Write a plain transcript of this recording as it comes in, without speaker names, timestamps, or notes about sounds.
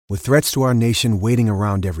With threats to our nation waiting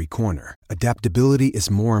around every corner, adaptability is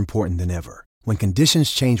more important than ever. When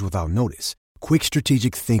conditions change without notice, quick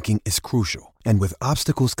strategic thinking is crucial. And with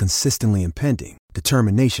obstacles consistently impending,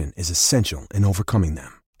 determination is essential in overcoming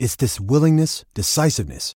them. It's this willingness,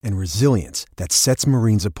 decisiveness, and resilience that sets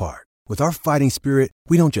Marines apart. With our fighting spirit,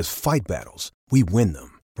 we don't just fight battles, we win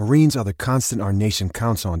them. Marines are the constant our nation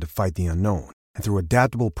counts on to fight the unknown. And through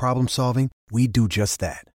adaptable problem solving, we do just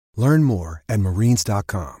that. Learn more at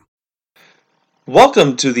marines.com.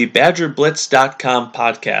 Welcome to the BadgerBlitz.com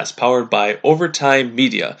podcast powered by Overtime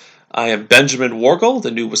Media. I am Benjamin Wargol, the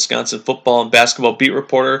new Wisconsin football and basketball beat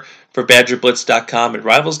reporter for BadgerBlitz.com and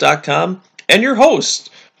Rivals.com, and your host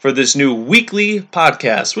for this new weekly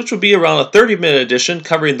podcast, which will be around a 30-minute edition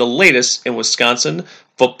covering the latest in Wisconsin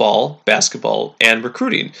football, basketball, and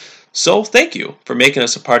recruiting. So thank you for making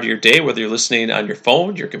us a part of your day, whether you're listening on your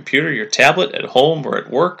phone, your computer, your tablet, at home, or at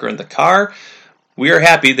work, or in the car. We are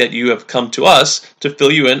happy that you have come to us to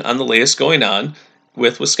fill you in on the latest going on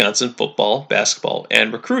with Wisconsin football, basketball,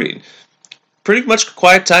 and recruiting. Pretty much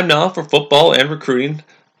quiet time now for football and recruiting,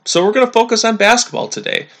 so we're going to focus on basketball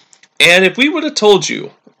today. And if we would have told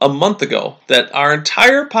you a month ago that our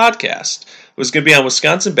entire podcast was going to be on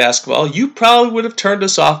Wisconsin basketball, you probably would have turned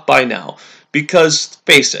us off by now. Because,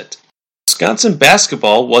 face it, Wisconsin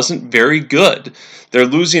basketball wasn't very good. They're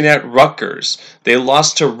losing at Rutgers. They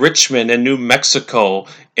lost to Richmond and New Mexico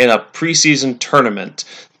in a preseason tournament.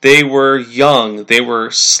 They were young. They were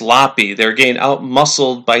sloppy. They're getting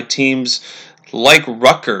out-muscled by teams like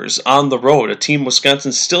Rutgers on the road, a team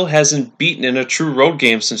Wisconsin still hasn't beaten in a true road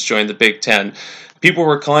game since joining the Big Ten. People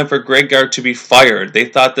were calling for Greg Gard to be fired. They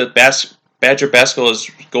thought that Badger basketball is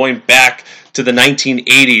going back to the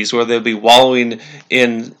 1980s, where they'll be wallowing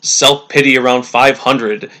in self-pity around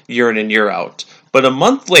 500 year in and year out. But a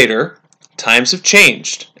month later, times have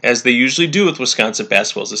changed, as they usually do with Wisconsin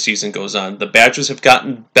basketball as the season goes on. The Badgers have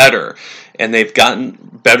gotten better, and they've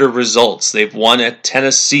gotten better results. They've won at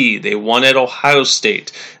Tennessee. They won at Ohio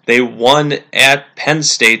State. They won at Penn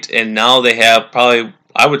State, and now they have probably,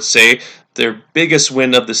 I would say, their biggest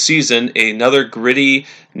win of the season, another gritty,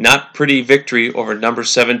 not pretty victory over number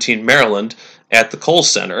 17 Maryland at the Kohl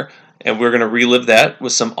Center. And we're going to relive that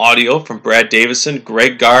with some audio from Brad Davison,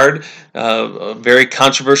 Greg Gard, a very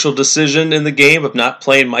controversial decision in the game of not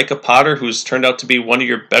playing Micah Potter, who's turned out to be one of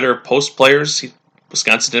your better post players.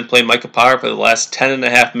 Wisconsin didn't play Micah Potter for the last 10 and a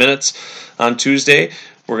half minutes on Tuesday.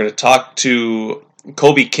 We're going to talk to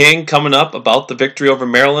Kobe King coming up about the victory over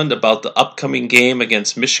Maryland, about the upcoming game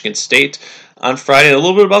against Michigan State on Friday, and a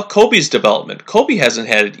little bit about Kobe's development. Kobe hasn't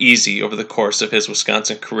had it easy over the course of his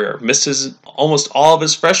Wisconsin career. Missed almost all of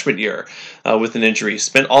his freshman year with an injury.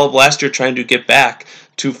 Spent all of last year trying to get back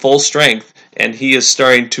to full strength, and he is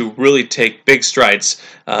starting to really take big strides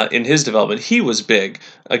in his development. He was big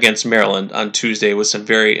against Maryland on Tuesday with some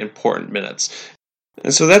very important minutes.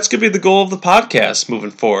 And so that's going to be the goal of the podcast moving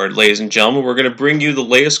forward, ladies and gentlemen. We're going to bring you the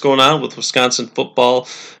latest going on with Wisconsin football,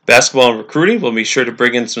 basketball, and recruiting. We'll be sure to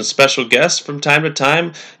bring in some special guests from time to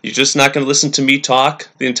time. You're just not going to listen to me talk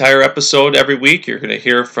the entire episode every week. You're going to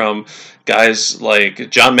hear from guys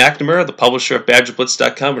like John McNamara, the publisher of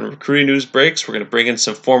BadgerBlitz.com, and Recruiting News Breaks. We're going to bring in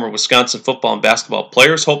some former Wisconsin football and basketball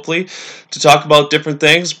players, hopefully, to talk about different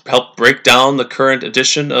things, help break down the current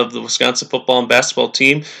edition of the Wisconsin football and basketball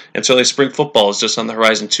team. And certainly spring football is just on the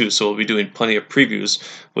horizon too, so we'll be doing plenty of previews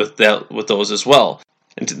with those as well.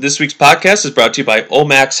 And this week's podcast is brought to you by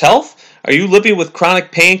Omax Health. Are you living with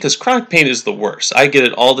chronic pain? Because chronic pain is the worst. I get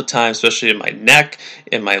it all the time, especially in my neck,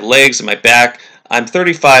 in my legs, in my back. I'm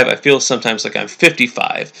 35, I feel sometimes like I'm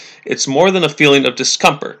 55. It's more than a feeling of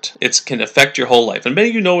discomfort. It can affect your whole life. And many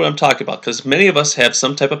of you know what I'm talking about, because many of us have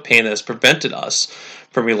some type of pain that has prevented us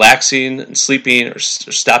from relaxing and sleeping or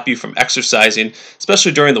stop you from exercising,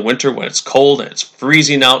 especially during the winter when it's cold and it's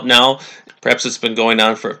freezing out now. Perhaps it's been going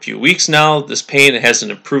on for a few weeks now. This pain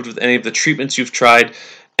hasn't improved with any of the treatments you've tried.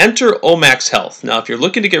 Enter Omax Health. Now, if you're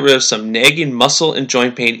looking to get rid of some nagging muscle and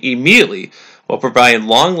joint pain immediately, while providing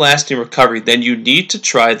long-lasting recovery, then you need to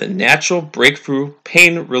try the natural breakthrough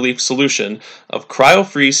pain relief solution of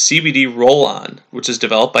Cryo-Free CBD Roll-On, which is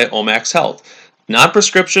developed by Omax Health.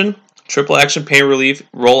 Non-prescription, triple-action pain relief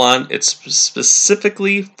Roll-On. It's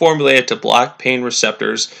specifically formulated to block pain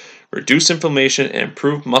receptors, reduce inflammation, and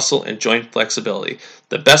improve muscle and joint flexibility.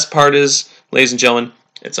 The best part is, ladies and gentlemen,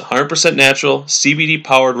 it's a 100% natural,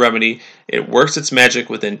 CBD-powered remedy. It works its magic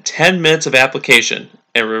within 10 minutes of application,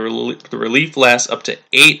 and the relief lasts up to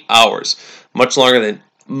 8 hours, much longer than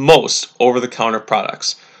most over-the-counter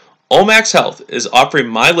products. Omax Health is offering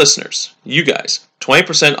my listeners, you guys,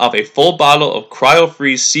 20% off a full bottle of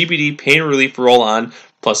Cryo-Free CBD Pain Relief Roll-On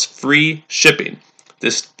plus free shipping.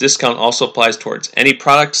 This discount also applies towards any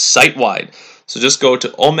product site-wide. So just go to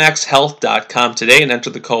omaxhealth.com today and enter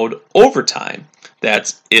the code OVERTIME.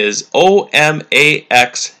 That is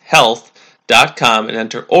omaxhealth.com and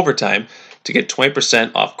enter OVERTIME to get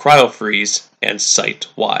 20% off CryoFreeze and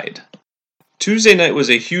site-wide. Tuesday night was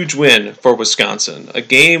a huge win for Wisconsin. A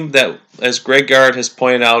game that, as Greg Gard has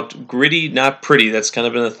pointed out, gritty, not pretty. That's kind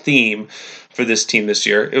of been a theme for this team this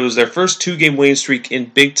year. It was their first 2-game winning streak in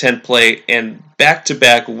Big Ten play and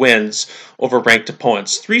back-to-back wins over ranked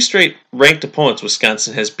opponents. 3 straight ranked opponents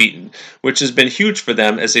Wisconsin has beaten, which has been huge for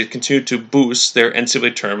them as they continue to boost their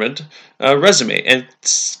NCAA tournament resume and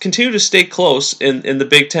continue to stay close in the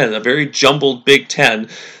Big Ten, a very jumbled Big Ten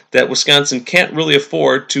that Wisconsin can't really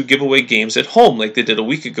afford to give away games at home like they did a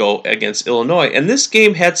week ago against Illinois. And this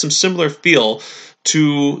game had some similar feel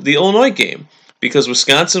to the Illinois game because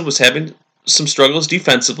Wisconsin was having some struggles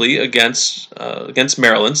defensively against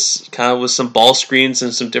Maryland, kind of with some ball screens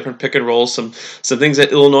and some different pick and rolls, some things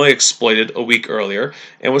that Illinois exploited a week earlier.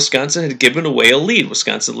 And Wisconsin had given away a lead.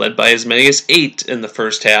 Wisconsin led by as many as 8 in the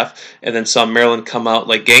first half, and then saw Maryland come out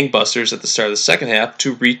like gangbusters at the start of the second half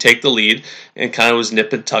to retake the lead, and kind of was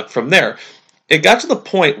nip and tuck from there. It got to the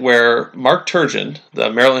point where Mark Turgeon, the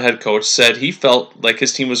Maryland head coach, said he felt like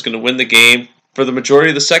his team was going to win the game for the majority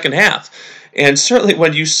of the second half. And certainly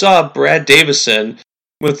when you saw Brad Davison,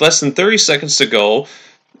 with less than 30 seconds to go,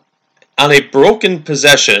 on a broken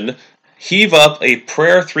possession, heave up a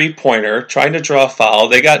prayer three-pointer, trying to draw a foul,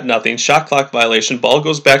 they got nothing, shot clock violation, ball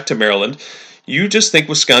goes back to Maryland, you just think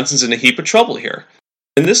Wisconsin's in a heap of trouble here.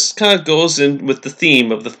 And this kind of goes in with the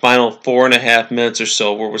theme of the final 4.5 minutes or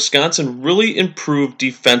so, where Wisconsin really improved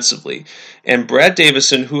defensively. And Brad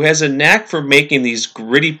Davison, who has a knack for making these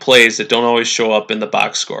gritty plays that don't always show up in the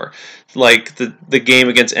box score, like the game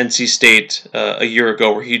against NC State a year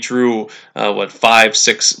ago, where he drew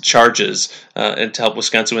 5-6 charges and to help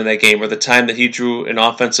Wisconsin win that game, or the time that he drew an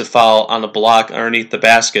offensive foul on a block underneath the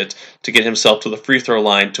basket to get himself to the free throw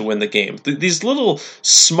line to win the game. These little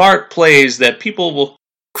smart plays that people will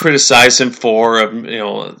criticize him for,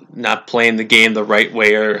 not playing the game the right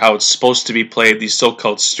way or how it's supposed to be played, these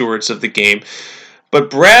so-called stewards of the game. But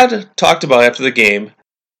Brad talked about after the game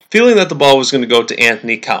feeling that the ball was going to go to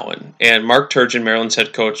Anthony Cowan. And Mark Turgeon, Maryland's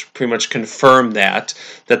head coach, pretty much confirmed that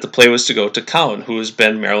the play was to go to Cowan, who has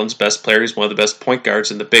been Maryland's best player. He's one of the best point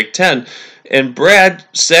guards in the Big Ten. And Brad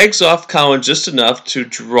sags off Cowan just enough to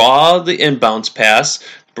draw the inbounds pass.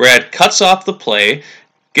 Brad cuts off the play,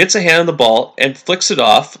 gets a hand on the ball, and flicks it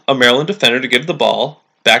off a Maryland defender to give the ball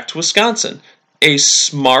back to Wisconsin. A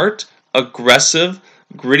smart, aggressive,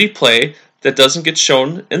 gritty play that doesn't get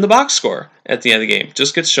shown in the box score at the end of the game.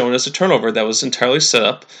 Just gets shown as a turnover that was entirely set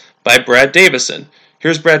up by Brad Davison.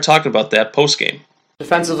 Here's Brad talking about that post-game.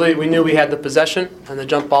 Defensively, we knew we had the possession and the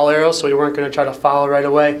jump ball arrow, so we weren't going to try to foul right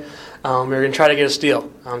away. We were going to try to get a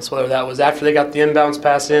steal. So whether that was after they got the inbounds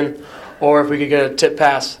pass in or if we could get a tip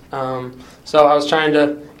pass. So I was trying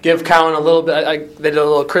to give Cowan a little bit. They did a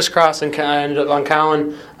little crisscross and I ended up on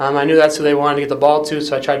Cowan. I knew that's who they wanted to get the ball to,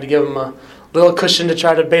 so I tried to give him a little cushion to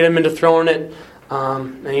try to bait him into throwing it.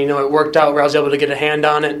 And it worked out where I was able to get a hand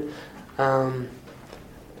on it.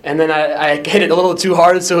 And then I hit it a little too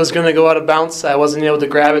hard, so it was going to go out of bounds. I wasn't able to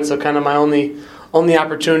grab it, so kind of my only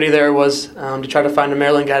opportunity there was to try to find a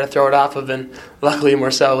Maryland guy to throw it off of, and luckily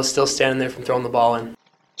Marcel was still standing there from throwing the ball in.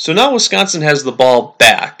 So now Wisconsin has the ball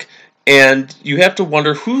back, and you have to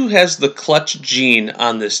wonder who has the clutch gene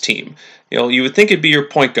on this team. You would think it'd be your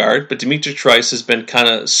point guard, but Dimitri Trice has been kind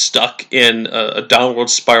of stuck in a downward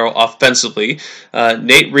spiral offensively.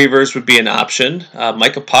 Nate Reuvers would be an option.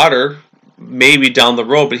 Micah Potter maybe down the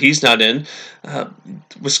road, but he's not in.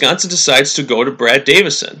 Wisconsin decides to go to Brad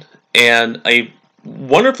Davison, and a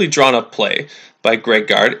wonderfully drawn-up play by Greg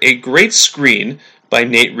Gard, a great screen by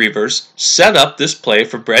Nate Reuvers, set up this play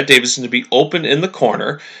for Brad Davison to be open in the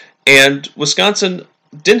corner, and Wisconsin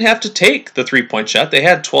didn't have to take the three-point shot. They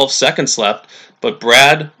had 12 seconds left, but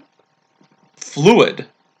Brad, fluid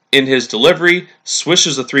in his delivery,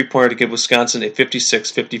 swishes the three-pointer to give Wisconsin a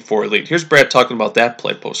 56-54 lead. Here's Brad talking about that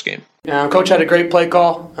play post-game. Coach had a great play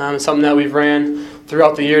call. It's something that we've ran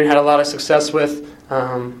throughout the year and had a lot of success with. I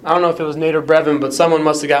don't know if it was Nate or Brevin, but someone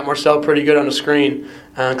must have got Marcel pretty good on the screen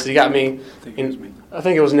because he got me. I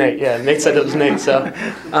think it was Nate. Yeah, Nate said it was Nate. So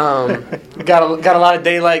got a lot of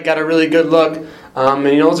daylight, got a really good look. And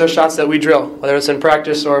those are shots that we drill, whether it's in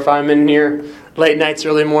practice or if I'm in here late nights,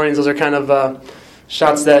 early mornings. Those are kind of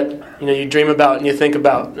shots that you dream about and you think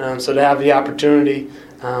about. So to have the opportunity,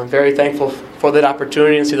 very thankful for that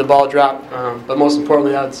opportunity and see the ball drop. But most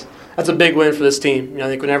importantly, that's a big win for this team. I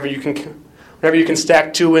think whenever you can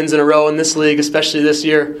stack 2 wins in a row in this league, especially this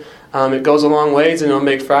year, it goes a long ways, and it'll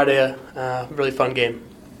make Friday a really fun game.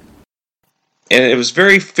 And it was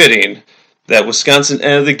very fitting that Wisconsin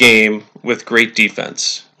ended the game with great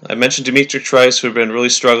defense. I mentioned Dimitri Trice, who had been really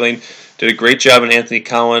struggling, did a great job in Anthony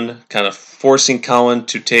Cowan, kind of forcing Cowan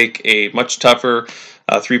to take a much tougher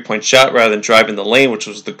three-point shot rather than driving the lane, which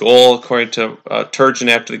was the goal, according to Turgeon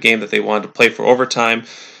after the game, that they wanted to play for overtime.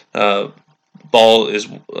 Ball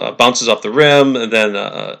bounces off the rim, and then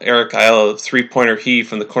Eric Ayala, three-pointer heave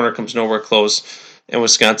from the corner, comes nowhere close, and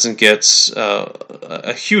Wisconsin gets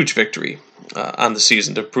a huge victory on the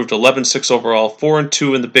season to prove 11-6 overall,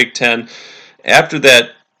 4-2 in the Big Ten. After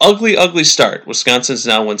that ugly start, Wisconsin's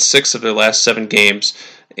now won 6 of their last 7 games,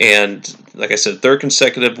 and like I said, third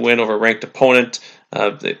consecutive win over a ranked opponent.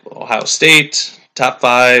 Ohio State, top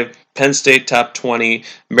 5, Penn State, top 20,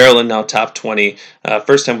 Maryland now top 20.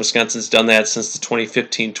 First time Wisconsin's done that since the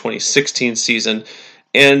 2015-2016 season.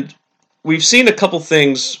 And we've seen a couple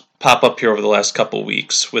things pop up here over the last couple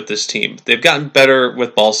weeks with this team. They've gotten better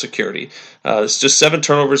with ball security. It's just 7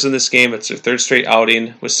 turnovers in this game. It's their third straight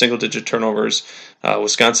outing with single-digit turnovers.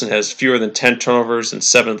 Wisconsin has fewer than 10 turnovers in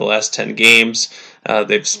 7 of the last 10 games.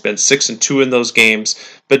 They've been 6-2 in those games.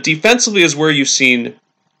 But defensively is where you've seen,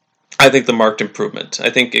 I think, the marked improvement.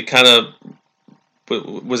 I think it kind of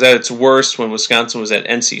was at its worst when Wisconsin was at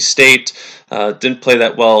NC State. Didn't play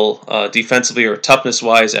that well defensively or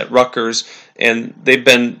toughness-wise at Rutgers. And they've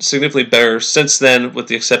been significantly better since then, with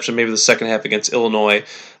the exception maybe the second half against Illinois.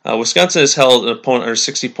 Wisconsin has held an opponent under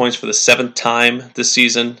 60 points for the 7th time this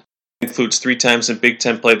season. It includes 3 times in Big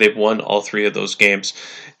Ten play. They've won all 3 of those games.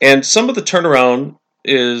 And some of the turnaround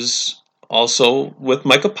is also with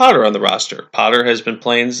Micah Potter on the roster. Potter has been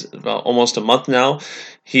playing almost a month now.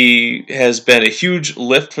 He has been a huge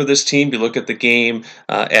lift for this team. You look at the game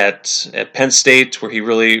at Penn State, where he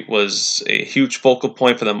really was a huge focal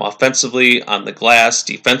point for them offensively, on the glass,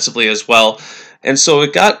 defensively as well. And so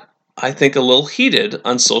it got, I think, a little heated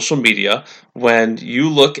on social media when you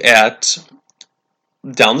look at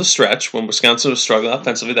down the stretch when Wisconsin was struggling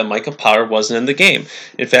offensively that Micah Potter wasn't in the game.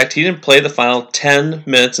 In fact, he didn't play the final 10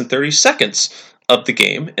 minutes and 30 seconds of the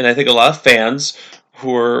game, and I think a lot of fans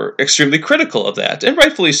who were extremely critical of that, and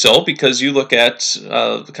rightfully so, because you look at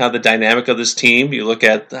kind of the dynamic of this team, you look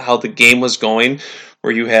at how the game was going,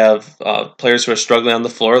 where you have players who are struggling on the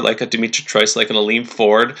floor, like a Dimitri Trice, like an Aleem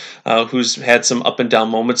Ford, who's had some up and down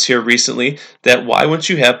moments here recently, that why wouldn't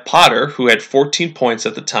you have Potter, who had 14 points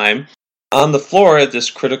at the time, on the floor at this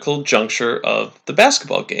critical juncture of the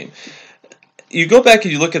basketball game? You go back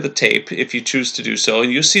and you look at the tape, if you choose to do so,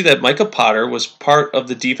 and you see that Micah Potter was part of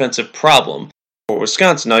the defensive problem for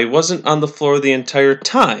Wisconsin. Now, he wasn't on the floor the entire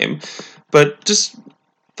time, but just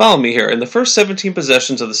follow me here. In the first 17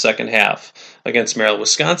 possessions of the second half against Maryland,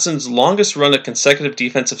 Wisconsin's longest run of consecutive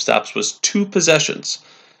defensive stops was 2 possessions.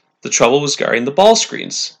 The trouble was guarding the ball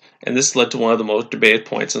screens, and this led to one of the most debated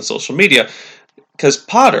points on social media, because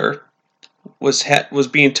Potter was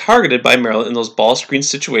being targeted by Maryland in those ball screen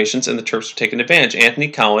situations, and the Terps were taking advantage. Anthony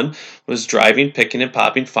Cowan was driving, picking and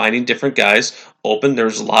popping, finding different guys open. There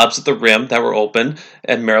was lobs at the rim that were open,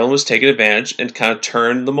 and Maryland was taking advantage and kind of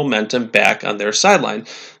turned the momentum back on their sideline.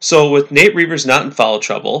 So with Nate Reuvers not in foul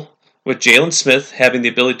trouble, with Jalen Smith having the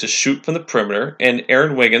ability to shoot from the perimeter, and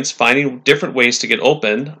Aaron Wiggins finding different ways to get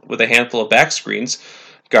open with a handful of back screens,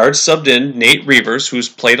 guards subbed in Nate Reuvers, who's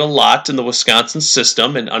played a lot in the Wisconsin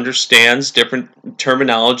system and understands different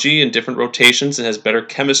terminology and different rotations and has better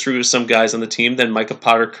chemistry with some guys on the team than Micah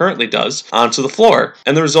Potter currently does, onto the floor.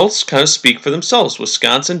 And the results kind of speak for themselves.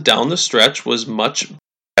 Wisconsin down the stretch was much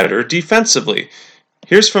better defensively.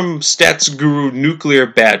 Here's from stats guru Nuclear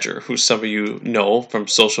Badger, who some of you know from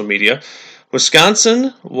social media.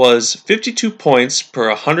 Wisconsin was 52 points per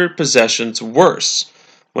 100 possessions worse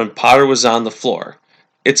when Potter was on the floor.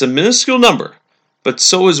 It's a minuscule number, but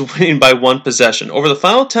so is winning by 1 possession. Over the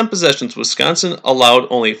final 10 possessions, Wisconsin allowed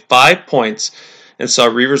only 5 points and saw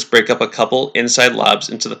Reuvers break up a couple inside lobs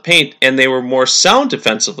into the paint, and they were more sound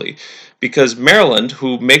defensively because Maryland,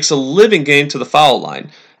 who makes a living getting to the foul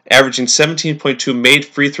line, averaging 17.2 made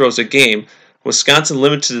free throws a game, Wisconsin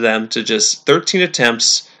limited them to just 13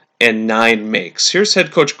 attempts and 9 makes. Here's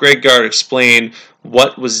head coach Greg Gard explain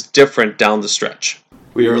what was different down the stretch.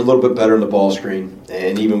 We were a little bit better in the ball screen,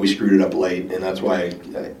 and even we screwed it up late, and that's why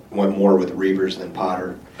I went more with Reuvers than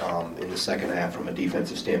Potter in the second half from a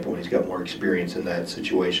defensive standpoint. He's got more experience in that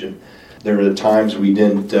situation. There were times we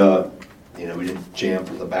didn't jam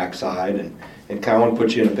from the backside, and Cowan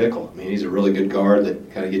puts you in a pickle. I mean, he's a really good guard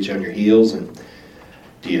that kind of gets you on your heels, and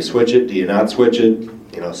do you switch it? Do you not switch it?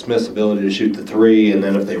 You know, Smith's ability to shoot the 3, and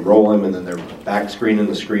then if they roll him, and then they're back screening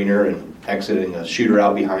the screener and exiting a shooter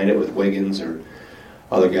out behind it with Wiggins or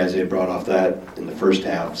other guys they brought off that in the first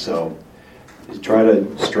half. So just try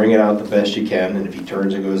to string it out the best you can, and if he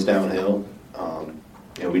turns and goes downhill,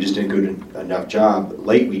 we just did a good enough job.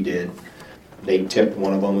 Late we did. They tipped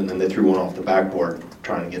one of them, and then they threw one off the backboard,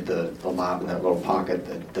 trying to get the lob in that little pocket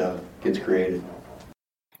that gets created.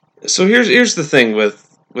 So here's the thing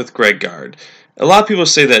with Greg Gard. A lot of people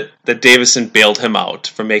say that Davison bailed him out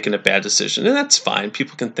for making a bad decision, and that's fine.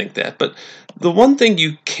 People can think that. But the one thing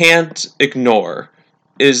you can't ignore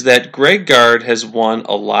is that Greg Gard has won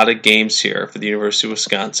a lot of games here for the University of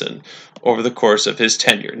Wisconsin over the course of his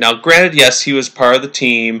tenure. Now, granted, yes, he was part of the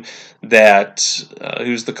team he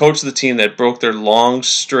was the coach of the team that broke their long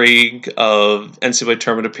streak of NCAA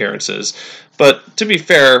tournament appearances. But to be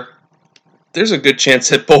fair, there's a good chance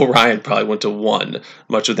that Bo Ryan probably wouldn't have won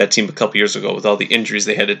much of that team a couple years ago with all the injuries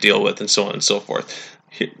they had to deal with and so on and so forth.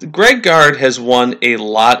 Greg Gard has won a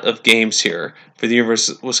lot of games here for the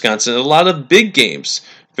University of Wisconsin, a lot of big games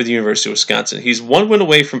for the University of Wisconsin. He's 1 win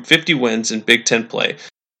away from 50 wins in Big Ten play.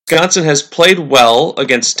 Wisconsin has played well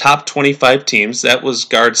against top 25 teams. That was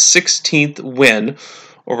Gard's 16th win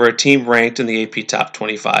over a team ranked in the AP Top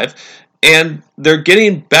 25. And they're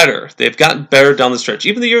getting better. They've gotten better down the stretch.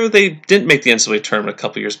 Even the year they didn't make the NCAA tournament a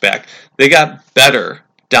couple years back, they got better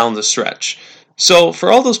down the stretch. So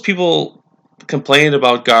for all those people complaining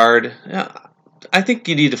about Gard, I think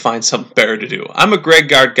you need to find something better to do. I'm a Greg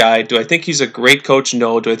Gard guy. Do I think he's a great coach?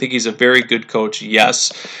 No. Do I think he's a very good coach?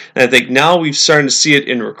 Yes. And I think now we've started to see it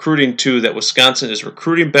in recruiting too, that Wisconsin is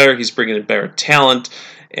recruiting better. He's bringing in better talent.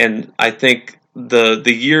 And I think the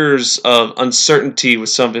years of uncertainty with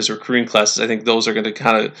some of his recruiting classes, I think those are going to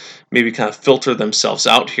kind of filter themselves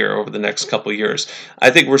out here over the next couple of years. I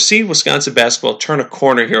think we're seeing Wisconsin basketball turn a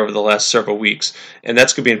corner here over the last several weeks, and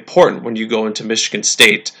that's going to be important when you go into Michigan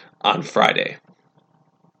State on Friday.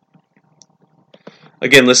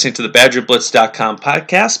 Again, listening to the BadgerBlitz.com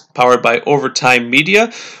podcast, powered by Overtime Media.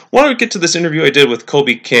 I wanted to get to this interview I did with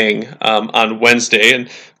Kobe King on Wednesday, and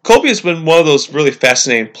Kobe has been one of those really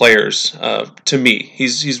fascinating players to me.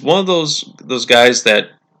 He's one of those guys that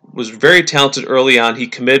was very talented early on. He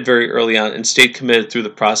committed very early on and stayed committed through the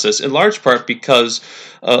process, in large part because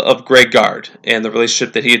of Greg Gard and the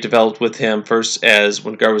relationship that he had developed with him, first as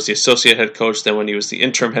when Gard was the associate head coach, then when he was the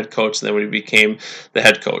interim head coach, and then when he became the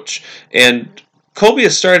head coach. And Kobe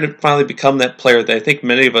has started to finally become that player that I think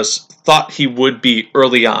many of us thought he would be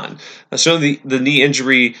early on. Certainly the knee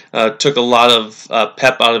injury took a lot of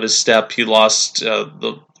pep out of his step. He lost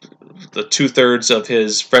the 2/3 of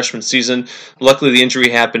his freshman season. Luckily, the injury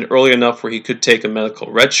happened early enough where he could take a medical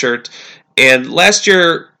redshirt. And last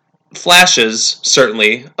year, flashes,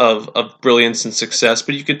 certainly, of brilliance and success,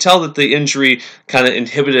 but you could tell that the injury kind of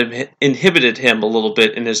inhibited him a little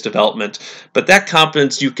bit in his development. But that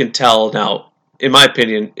confidence, you can tell now, in my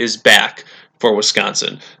opinion, is back for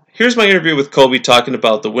Wisconsin. Here's my interview with Kobe talking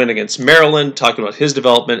about the win against Maryland, talking about his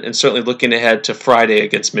development, and certainly looking ahead to Friday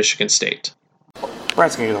against Michigan State.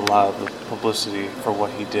 Brad's going to get a lot of the publicity for what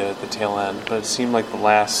he did at the tail end, but it seemed like the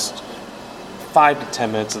last 5 to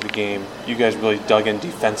 10 minutes of the game, you guys really dug in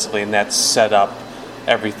defensively, and that set up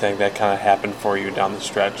everything that kind of happened for you down the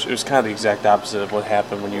stretch. It was kind of the exact opposite of what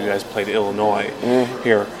happened when you guys played Illinois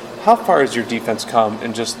here. How far has your defense come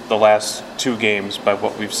in just the last 2 games by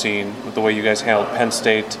what we've seen, with the way you guys handled Penn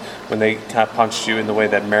State when they kind of punched you, and the way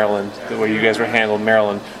you guys were handling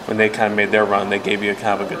Maryland when they kind of made their run, they gave you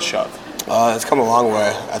kind of a good shove? It's come a long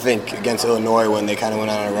way. I think against Illinois, when they kind of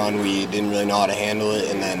went on a run, we didn't really know how to handle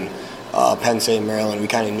it, and then Penn State and Maryland, we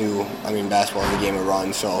kind of knew. Basketball is a game of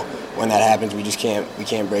runs, so when that happens, we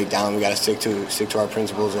can't break down. We got to stick to our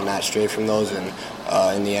principles and not stray from those. And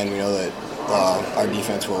in the end, we know that our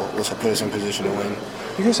defense will put us in position to win.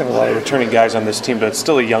 You guys have a lot of returning guys on this team, but it's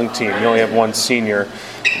still a young team. You only have 1 senior.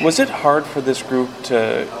 Was it hard for this group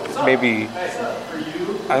to maybe,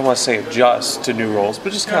 I don't want to say adjust to new roles,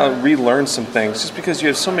 but just kind of relearn some things, just because you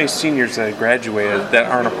have so many seniors that have graduated that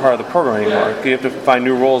aren't a part of the program anymore? You have to find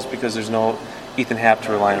new roles because there's no Ethan Happ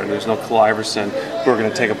to rely on, there's no Cole Iverson who are going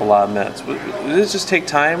to take up a lot of minutes. Does it just take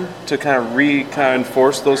time to kind of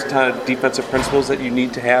enforce those kind of defensive principles that you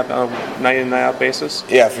need to have on a night in, night out basis?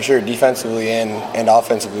 Yeah, for sure, defensively and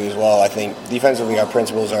offensively as well. I think defensively our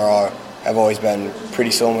principles have always been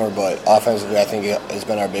pretty similar, but offensively I think it has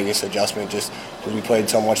been our biggest adjustment, just because we played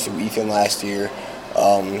so much through Ethan last year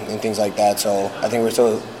and things like that. So I think we're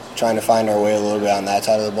still trying to find our way a little bit on that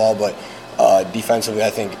side of the ball, but defensively I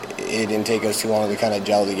think it didn't take us too long to kind of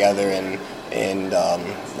gel together, and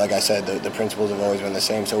like I said, the principles have always been the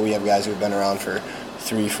same. So we have guys who've been around for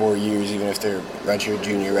 3-4 years, even if they're redshirt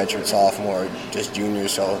junior, redshirt sophomore, just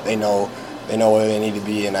juniors, so they know where they need to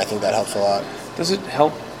be, and I think that helps a lot. Does it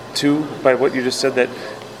help too, by what you just said, that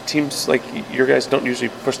teams like your guys don't usually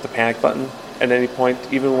push the panic button at any point,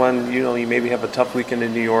 even when you maybe have a tough weekend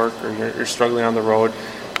in New York or you're struggling on the road.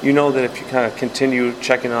 You know that if you kind of continue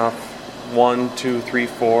checking off 1, 2, 3,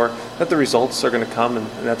 4, that the results are going to come, and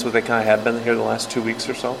that's what they kind of have been here the last 2 weeks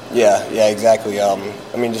or so. Yeah, exactly.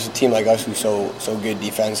 Just a team like us who's so good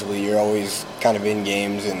defensively, you're always kind of in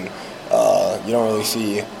games, and you don't really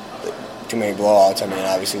see too many blowouts.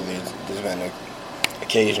 Obviously there's been an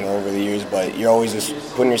occasion over the years, but you're always just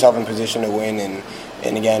putting yourself in position to win,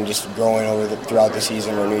 and again, just growing throughout the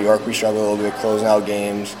season. Where New York, we struggle a little bit closing out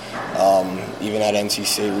games. Even at NC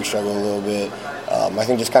State, we struggle a little bit. I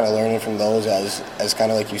think just kind of learning from those as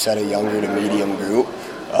kind of like you said, a younger to medium group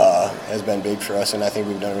has been big for us, and I think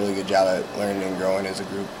we've done a really good job at learning and growing as a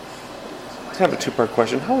group. I have a two-part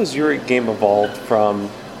question. How has your game evolved from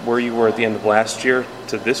where you were at the end of last year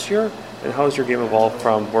to this year, and how has your game evolved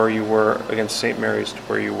from where you were against St. Mary's to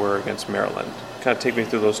where you were against Maryland? Kind of take me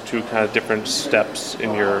through those two kind of different steps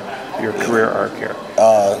in your career arc here.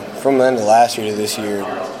 From the end of last year to this year,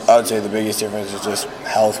 I would say the biggest difference is just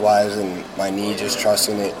health-wise and my knee, just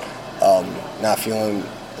trusting it, not feeling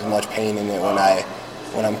as much pain in it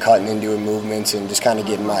when I'm cutting and doing movements, and just kind of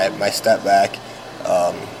getting my step back.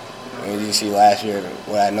 You see last year,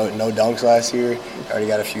 when I had no dunks last year, I already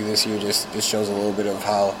got a few this year. Just shows a little bit of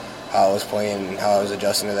how I was playing and how I was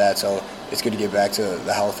adjusting to that. So it's good to get back to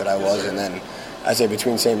the health that I was. And then I'd say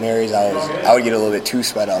between St. Mary's, I would get a little bit too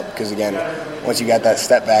sped up, because again, once you got that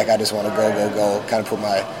step back, I just want to go, kind of put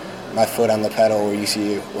my foot on the pedal, where you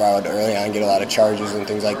see where I would early on get a lot of charges and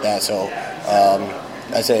things like that. So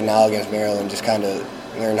I'd say now against Maryland, just kind of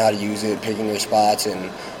learn how to use it, picking your spots and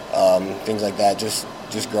things like that, just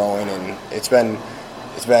growing. And it's been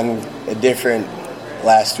a different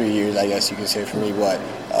last 3 years, I guess you could say, for me, but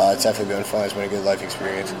it's definitely been fun. It's been a good life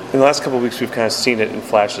experience. In the last couple of weeks, we've kind of seen it in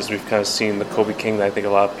flashes. We've kind of seen the Kobe King that I think a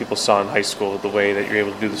lot of people saw in high school, the way that you're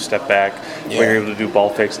able to do the step back, the way you're able to do ball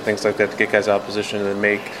fakes and things like that to get guys out of position and then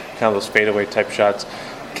make kind of those fadeaway type shots.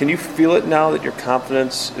 Can you feel it now that your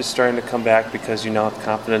confidence is starting to come back, because you now have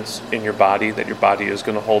confidence in your body, that your body is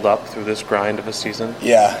going to hold up through this grind of a season?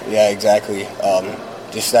 Yeah, exactly.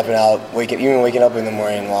 Just stepping out, waking up in the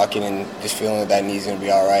morning, walking, and just feeling that knee's going to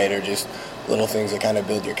be all right, or just little things that kind of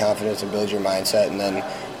build your confidence and build your mindset. And then,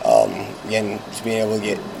 again, just being able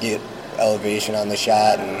to get elevation on the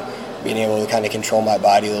shot and being able to kind of control my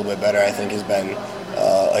body a little bit better, I think has been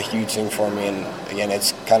a huge thing for me. And again,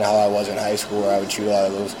 it's kind of how I was in high school, where I would shoot a lot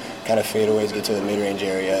of those kind of fadeaways, get to the mid-range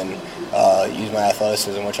area, and use my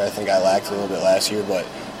athleticism, which I think I lacked a little bit last year. But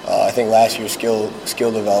I think last year's skill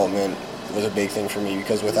development was a big thing for me,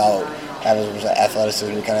 because without having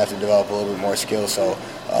athleticism, you kind of have to develop a little bit more skill. So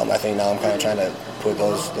I think now I'm kind of trying to put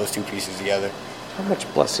those two pieces together. How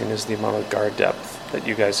much blessing is the amount of guard depth that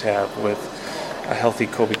you guys have, with a healthy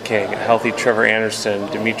Kobe King, a healthy Trevor Anderson,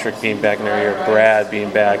 Dimitrik being back in their year, Brad being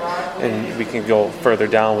back, and we can go further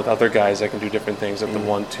down with other guys that can do different things at the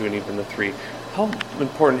 1, 2, and even the 3. How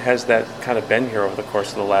important has that kind of been here over the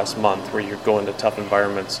course of the last month, where you're going to tough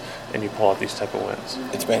environments and you pull out these type of wins?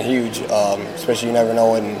 It's been huge, especially you never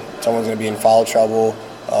know when someone's going to be in foul trouble.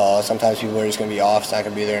 Sometimes people are just going to be off, it's not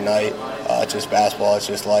going to be their night. It's just basketball, it's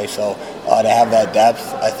just life. So to have that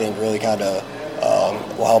depth, I think really kind of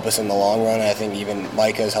will help us in the long run. I think even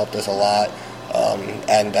Micah has helped us a lot,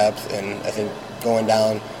 adding depth. And I think going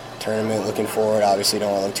down tournament, looking forward, obviously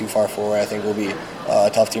don't want to look too far forward. I think we'll be a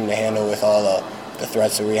tough team to handle with all the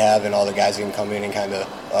threats that we have and all the guys that can come in and kind of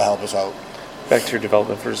help us out. Back to your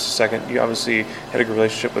development for just a second. You obviously had a good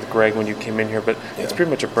relationship with Greg when you came in here, but it's pretty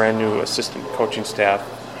much a brand new assistant coaching staff,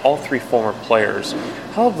 all 3 former players.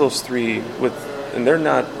 How have those 3, and they're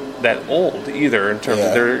not that old either in terms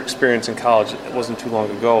of their experience in college, it wasn't too long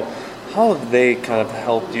ago, how have they kind of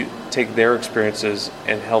helped you take their experiences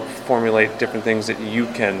and help formulate different things that you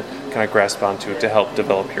can kind of grasp onto to help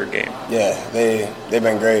develop your game? Yeah, they've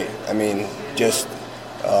been great. Just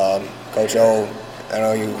Coach O, I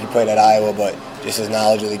know he played at Iowa, but just his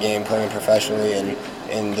knowledge of the game, playing professionally,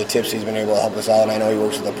 and the tips he's been able to help us out. And I know he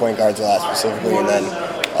works with the point guards a lot specifically. And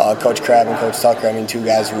then Coach Crabb and Coach Tucker, 2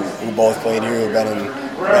 guys who both played here, who've been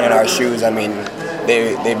in our shoes.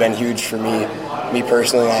 They've been huge for me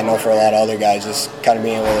personally. I know for a lot of other guys, just kind of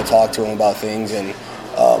being able to talk to them about things. And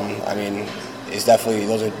it's definitely,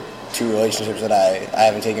 those are 2 relationships that I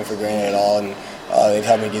haven't taken for granted at all. And they've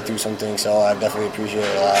helped me get through some things, so I definitely appreciate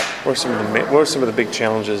it a lot. What are some of the big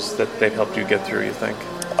challenges that they've helped you get through, you think?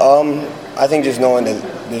 I think just knowing that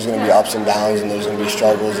there's going to be ups and downs, and there's going to be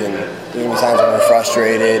struggles, and there's going to be times when we're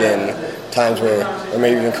frustrated, and times where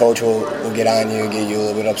maybe even coach will get on you and get you a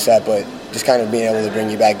little bit upset, but just kind of being able to bring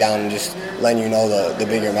you back down and just letting you know the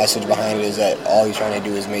bigger message behind it is that all he's trying to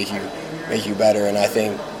do is make you better. And I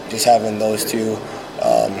think just having those two,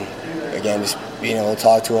 again, just being able to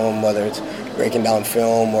talk to him, whether it's breaking down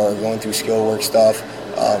film or going through skill work stuff,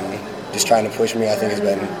 just trying to push me, I think has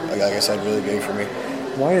been, like I said, really big for me.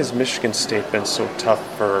 Why has Michigan State been so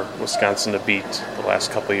tough for Wisconsin to beat the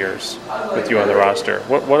last couple of years with you on the roster?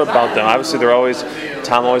 What about them? Obviously,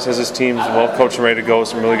 Tom always has his teams well coached and ready to go with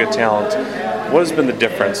some really good talent. What has been the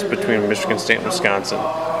difference between Michigan State and Wisconsin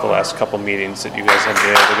the last couple meetings that you guys have been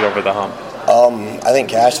able to get over the hump? I think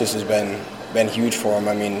Cassius has been huge for them.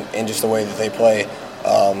 I mean, in just the way that they play,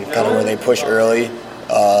 kind of where they push early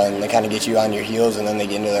and they kind of get you on your heels, and then they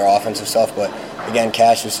get into their offensive stuff. But again,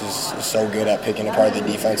 Cassius is so good at picking apart the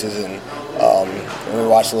defenses, and we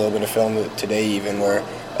watched a little bit of film today even where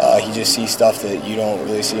he just sees stuff that you don't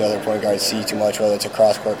really see other point guards see too much, whether it's a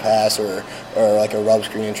cross-court pass or like a rub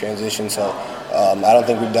screen in transition. So I don't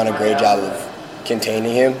think we've done a great job of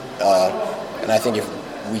containing him, and I think if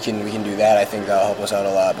we can do that, I think that'll help us out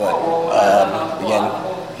a lot. But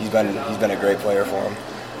again, he's been a great player for him.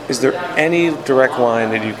 Is there any direct line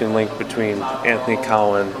that you can link between Anthony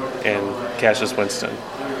Cowan and Cassius Winston?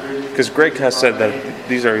 Because Greg kind of said that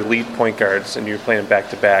these are elite point guards and you're playing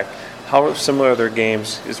back-to-back. How similar are their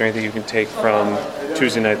games? Is there anything you can take from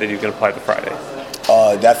Tuesday night that you can apply to Friday?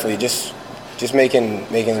 Definitely. Just making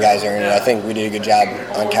the guys earn it. I think we did a good job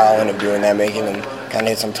on Cowan of doing that, making them kind of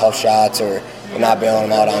hit some tough shots or not bailing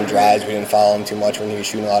him out on drives. We didn't foul him too much when he was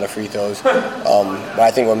shooting a lot of free throws. But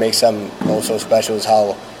I think what makes them both so special is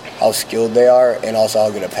how skilled they are and also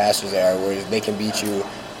how good at passers they are, where they can beat you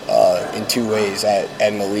in two ways at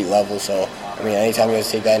an elite level. So, I mean, anytime you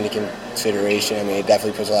guys take that into consideration, I mean, it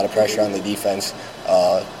definitely puts a lot of pressure on the defense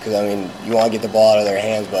because, I mean, you want to get the ball out of their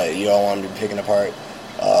hands, but you don't want them to be picking apart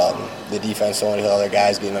the defense, so many other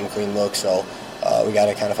guys getting them a clean look. So we got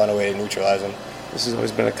to kind of find a way to neutralize them. This has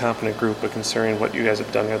always been a confident group, but considering what you guys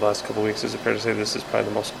have done here the last couple of weeks, is it fair to say this is probably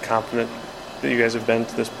the most confident that you guys have been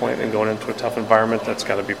to this point, and going into a tough environment? That's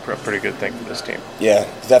got to be a pretty good thing for this team. Yeah,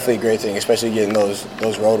 it's definitely a great thing, especially getting those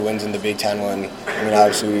road wins in the Big Ten one. I mean,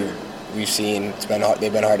 obviously we've seen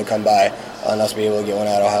they've been hard to come by. On us being able to get one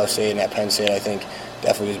at Ohio State and at Penn State, I think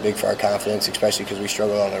definitely was big for our confidence, especially because we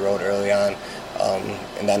struggled on the road early on.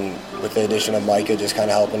 And then with the addition of Micah just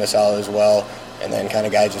kind of helping us out as well, and then kind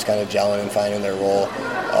of guys just kind of gelling and finding their role,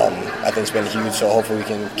 I think it's been huge. So hopefully we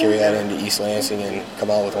can carry that into East Lansing and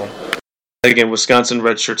come out with one. Again, Wisconsin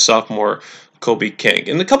redshirt sophomore Kobe King.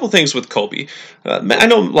 And a couple things with Kobe. I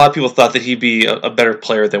know a lot of people thought that he'd be a better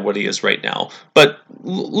player than what he is right now. But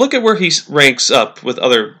look at where he ranks up with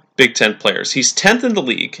other Big Ten players. He's 10th in the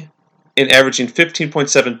league in averaging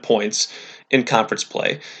 15.7 points in conference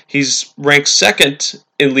play. He's ranked second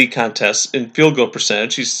in league contests in field goal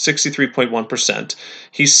percentage. He's 63.1%.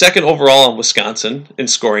 He's second overall in Wisconsin in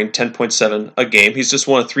scoring 10.7 a game. He's just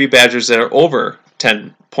one of 3 Badgers that are over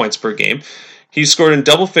 10 points per game. He's scored in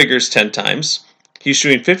double figures 10 times. He's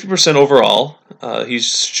shooting 50% overall.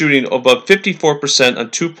 He's shooting above 54% on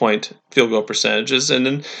 2-point field goal percentages. And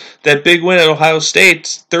then that big win at Ohio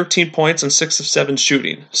State, 13 points on 6 of 7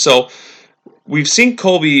 shooting. So we've seen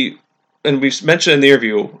Kobe, and we've mentioned in the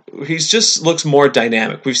interview, he just looks more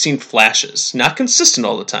dynamic. We've seen flashes, not consistent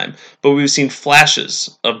all the time, but we've seen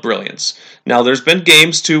flashes of brilliance. Now, there's been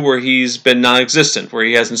games, too, where he's been non-existent, where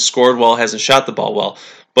he hasn't scored well, hasn't shot the ball well.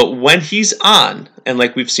 But when he's on, and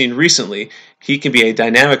like we've seen recently, he can be a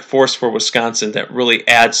dynamic force for Wisconsin that really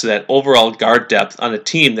adds to that overall guard depth on a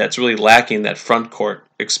team that's really lacking that front court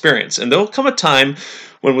experience. And there'll come a time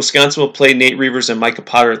when Wisconsin will play Nate Reuvers and Micah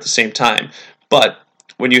Potter at the same time. But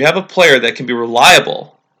when you have a player that can be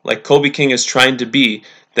reliable, like Kobe King is trying to be,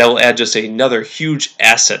 that will add just another huge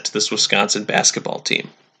asset to this Wisconsin basketball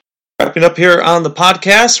team. Wrapping up here on the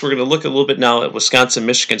podcast, we're going to look a little bit now at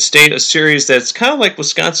Wisconsin-Michigan State, a series that's kind of like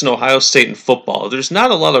Wisconsin-Ohio State in football. There's not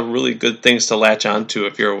a lot of really good things to latch onto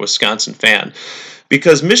if you're a Wisconsin fan,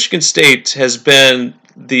 because Michigan State has been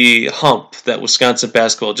the hump that Wisconsin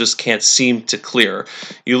basketball just can't seem to clear.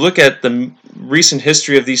 You look at the recent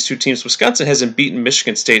history of these two teams, Wisconsin hasn't beaten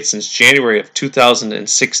Michigan State since January of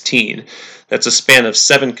 2016. That's a span of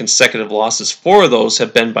 7 consecutive losses. 4 of those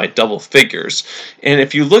have been by double figures. And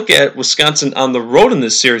if you look at Wisconsin on the road in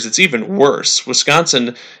this series, it's even worse.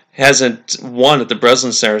 Wisconsin hasn't won at the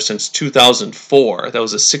Breslin Center since 2004. That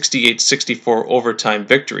was a 68-64 overtime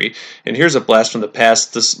victory. And here's a blast from the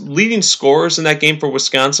past. The leading scorers in that game for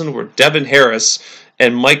Wisconsin were Devin Harris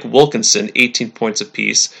and Mike Wilkinson, 18 points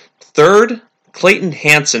apiece. Third, Clayton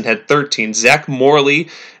Hansen had 13. Zach Morley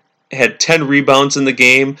had 10 rebounds in the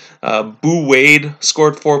game. Boo Wade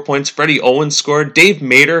scored 4 points. Freddie Owens scored. Dave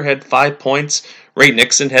Mater had 5 points. Ray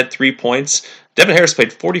Nixon had 3 points. Devin Harris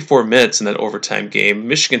played 44 minutes in that overtime game.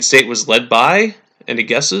 Michigan State was led by, any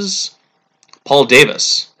guesses? Paul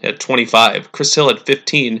Davis had 25. Chris Hill had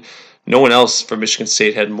 15. No one else for Michigan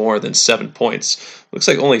State had more than 7 points. Looks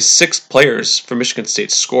like only 6 players for Michigan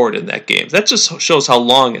State scored in that game. That just shows how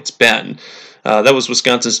long it's been. That was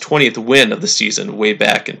Wisconsin's 20th win of the season way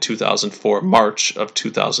back in 2004, March of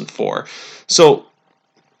 2004. So,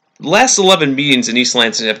 the last 11 meetings in East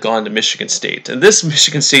Lansing have gone to Michigan State, and this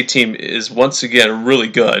Michigan State team is once again really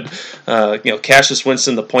good. Cassius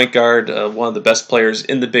Winston, the point guard, one of the best players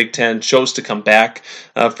in the Big Ten, chose to come back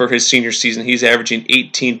for his senior season. He's averaging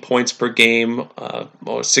 18 points per game,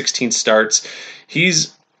 16 starts.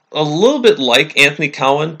 He's a little bit like Anthony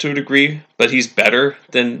Cowan to a degree, but he's better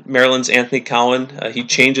than Maryland's Anthony Cowan. He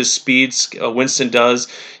changes speeds. Winston does.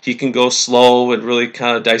 He can go slow and really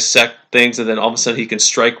kind of dissect things, and then all of a sudden he can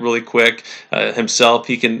strike really quick himself.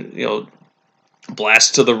 He can,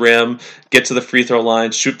 blast to the rim, get to the free throw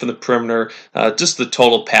line, shoot from the perimeter. Just the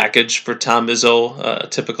total package for Tom Izzo, a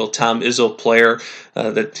typical Tom Izzo player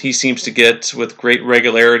that he seems to get with great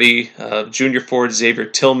regularity. Junior forward Xavier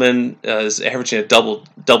Tillman is averaging a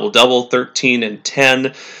double-double, 13 and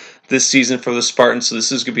 10 this season for the Spartans, so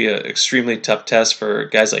this is going to be an extremely tough test for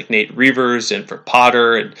guys like Nate Reavers and for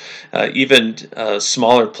Potter and even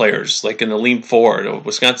smaller players like an Aleem Ford.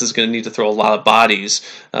 Wisconsin's going to need to throw a lot of bodies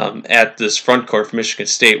at this front court for Michigan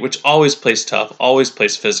State, which always plays tough, always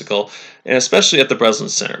plays physical, and especially at the Breslin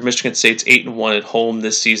Center. Michigan State's 8-1 at home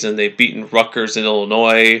this season. They've beaten Rutgers in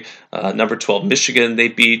Illinois, number 12 Michigan they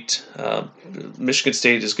beat. Michigan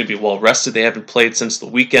State is going to be well rested. They haven't played since the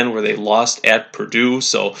weekend where they lost at Purdue,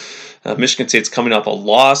 so Michigan State's coming off a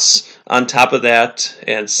loss on top of that.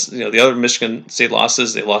 And the other Michigan State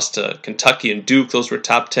losses, they lost to Kentucky and Duke. Those were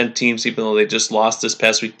top 10 teams, even though they just lost this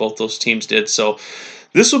past week. Both those teams did. So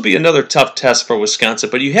this will be another tough test for Wisconsin.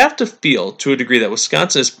 But you have to feel, to a degree, that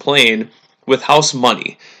Wisconsin is playing with house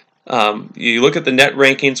money. You look at the net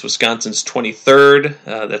rankings, Wisconsin's 23rd.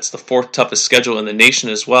 That's the 4th toughest schedule in the nation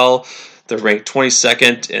as well. They're ranked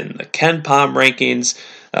 22nd in the KenPom rankings.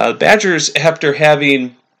 The Badgers, after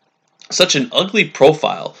having such an ugly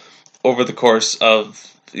profile over the course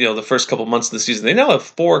of the first couple months of the season, they now have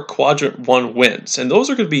 4 Quadrant 1 wins, and those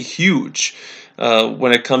are going to be huge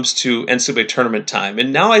when it comes to NCAA tournament time.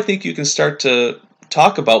 And now I think you can start to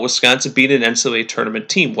talk about Wisconsin being an NCAA tournament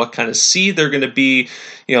team. What kind of seed they're going to be,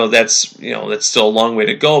 that's still a long way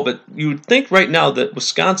to go. But you would think right now that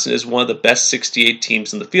Wisconsin is one of the best 68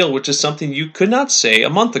 teams in the field, which is something you could not say a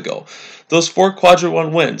month ago. Those 4 Quadrant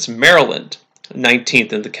 1 wins: Maryland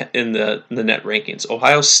 19th in the net rankings,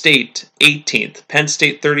 Ohio State 18th, Penn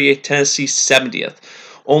State 38th, Tennessee 70th.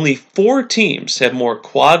 Only 4 teams have more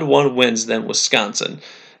Quad 1 wins than Wisconsin.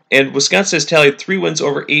 And Wisconsin has tallied 3 wins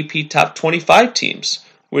over AP top 25 teams,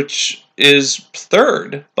 which is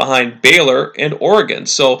 3rd behind Baylor and Oregon.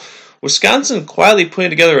 So Wisconsin quietly putting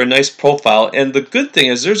together a nice profile. And the good thing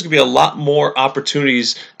is there's going to be a lot more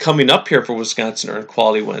opportunities coming up here for Wisconsin to earn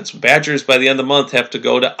quality wins. Badgers, by the end of the month, have to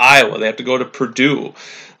go to Iowa. They have to go to Purdue.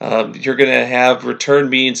 You're going to have return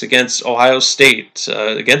meetings against Ohio State,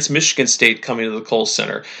 against Michigan State coming to the Kohl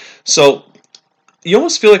Center. So you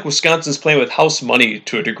almost feel like Wisconsin's playing with house money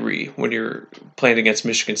to a degree when you're playing against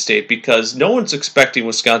Michigan State, because no one's expecting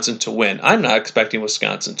Wisconsin to win. I'm not expecting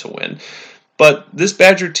Wisconsin to win. But this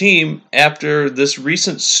Badger team, after this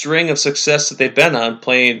recent string of success that they've been on,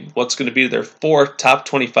 playing what's going to be their 4th top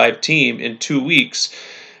 25 team in 2 weeks,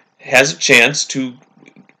 has a chance to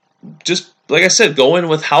just, like I said, go in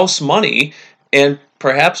with house money and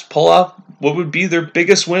perhaps pull off what would be their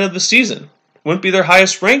biggest win of the season. Wouldn't be their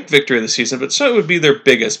highest ranked victory of the season, but certainly would be their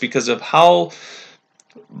biggest because of how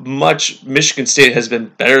much Michigan State has been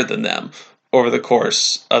better than them over the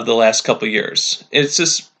course of the last couple of years. It's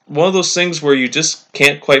just one of those things where you just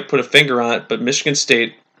can't quite put a finger on it, but Michigan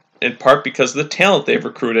State, in part because of the talent they've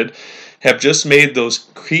recruited, have just made those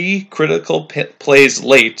key critical plays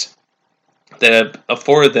late that have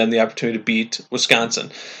afforded them the opportunity to beat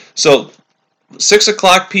Wisconsin. So 6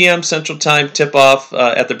 o'clock p.m. Central Time tip-off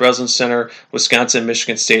at the Breslin Center, Wisconsin,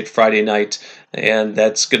 Michigan State, Friday night. And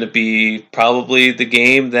that's going to be probably the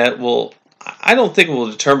game that I don't think it will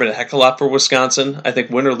determine a heck of a lot for Wisconsin. I think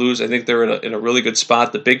win or lose, I think they're in a really good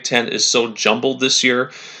spot. The Big Ten is so jumbled this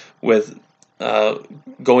year with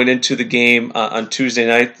going into the game on Tuesday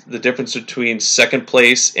night. The difference between 2nd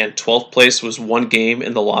place and 12th place was 1 game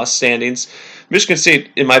in the loss standings. Michigan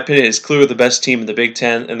State, in my opinion, is clearly the best team in the Big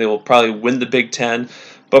Ten, and they will probably win the Big Ten.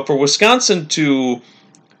 But for Wisconsin to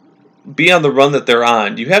be on the run that they're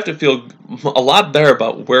on, you have to feel a lot better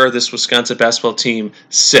about where this Wisconsin basketball team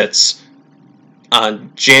sits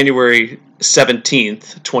on January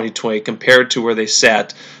 17th, 2020, compared to where they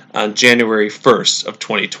sat on January 1st of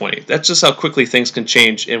 2020. That's just how quickly things can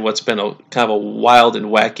change in what's been a kind of a wild and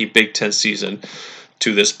wacky Big Ten season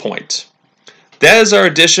to this point. That is our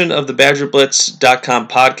edition of the BadgerBlitz.com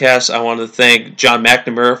podcast. I want to thank John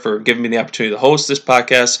McNamara for giving me the opportunity to host this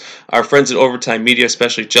podcast, our friends at Overtime Media,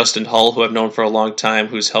 especially Justin Hull, who I've known for a long time,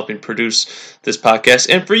 who's helping produce this podcast,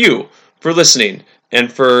 and for you, for listening,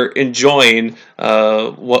 and for enjoying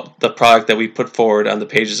what the product that we put forward on the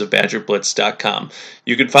pages of BadgerBlitz.com.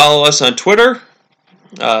 You can follow us on Twitter.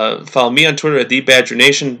 Follow me on Twitter at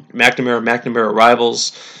TheBadgerNation, McNamara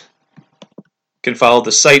Rivals. You can follow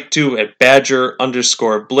the site too at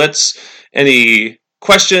Badger_Blitz. Any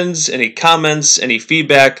questions, any comments, any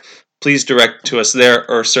feedback, please direct to us there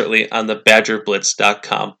or certainly on the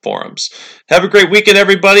BadgerBlitz.com forums. Have a great weekend,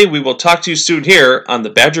 everybody. We will talk to you soon here on the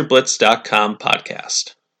BadgerBlitz.com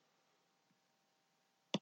podcast.